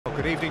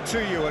Good evening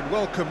to you and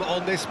welcome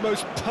on this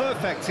most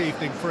perfect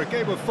evening for a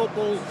game of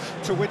football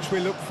to which we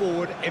look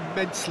forward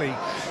immensely.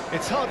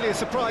 It's hardly a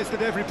surprise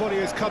that everybody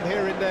has come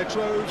here in their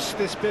droves,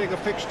 this being a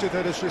fixture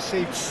that has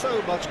received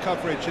so much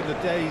coverage in the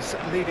days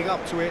leading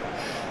up to it.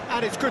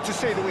 And it's good to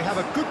see that we have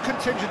a good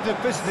contingent of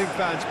visiting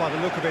fans by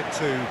the look of it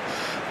too.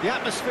 The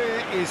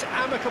atmosphere is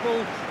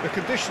amicable, the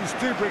conditions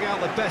do bring out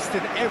the best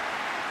in every...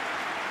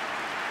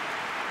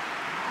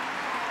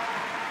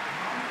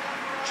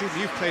 Jim,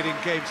 you've played in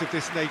games of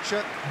this nature.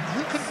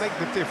 Who can make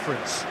the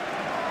difference?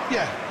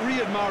 Yeah,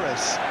 Riyad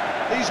Mahrez.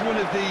 He's one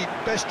of the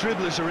best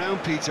dribblers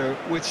around, Peter,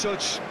 with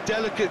such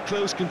delicate,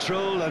 close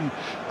control and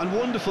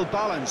wonderful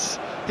balance.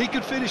 He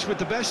could finish with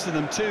the best of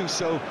them too,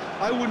 so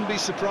I wouldn't be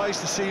surprised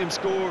to see him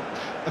score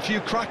a few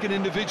cracking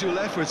individual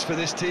efforts for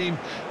this team.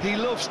 He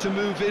loves to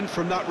move in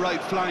from that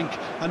right flank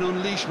and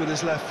unleash with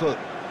his left foot.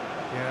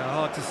 Yeah,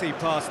 hard to see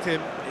past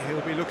him. He'll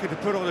be looking to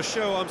put on a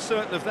show, I'm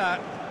certain of that.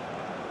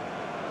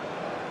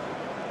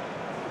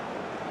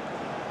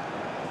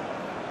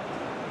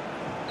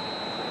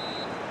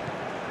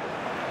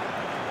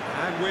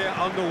 And we're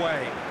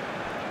underway.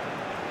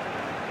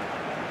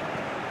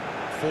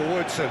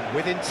 Forwards and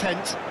with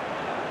intent.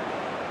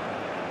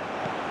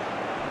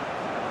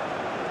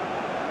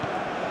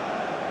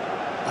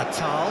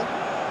 Atal.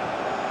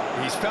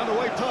 He's found a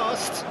way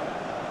past.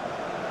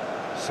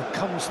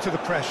 Succumbs to the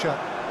pressure.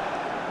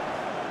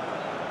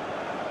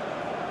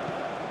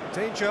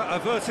 Danger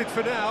averted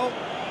for now.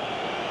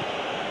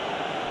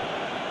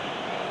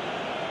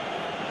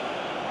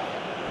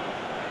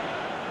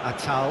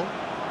 Atal.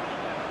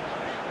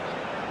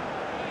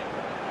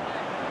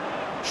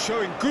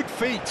 Showing good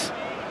feet.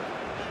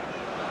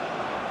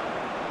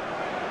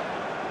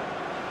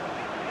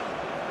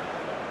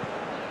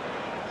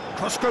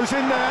 Cross goes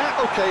in there.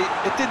 Okay,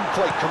 it didn't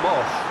quite come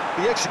off.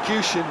 The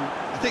execution,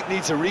 I think,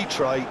 needs a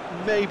retry,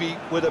 maybe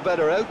with a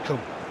better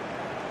outcome.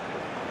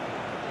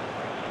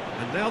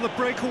 And now the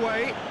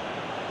breakaway.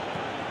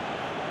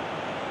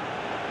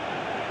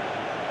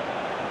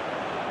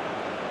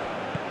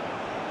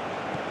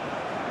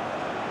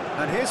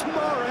 And here's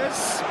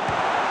Mahrez.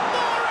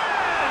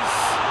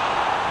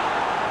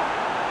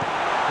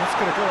 That's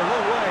going to go a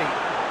long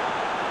way.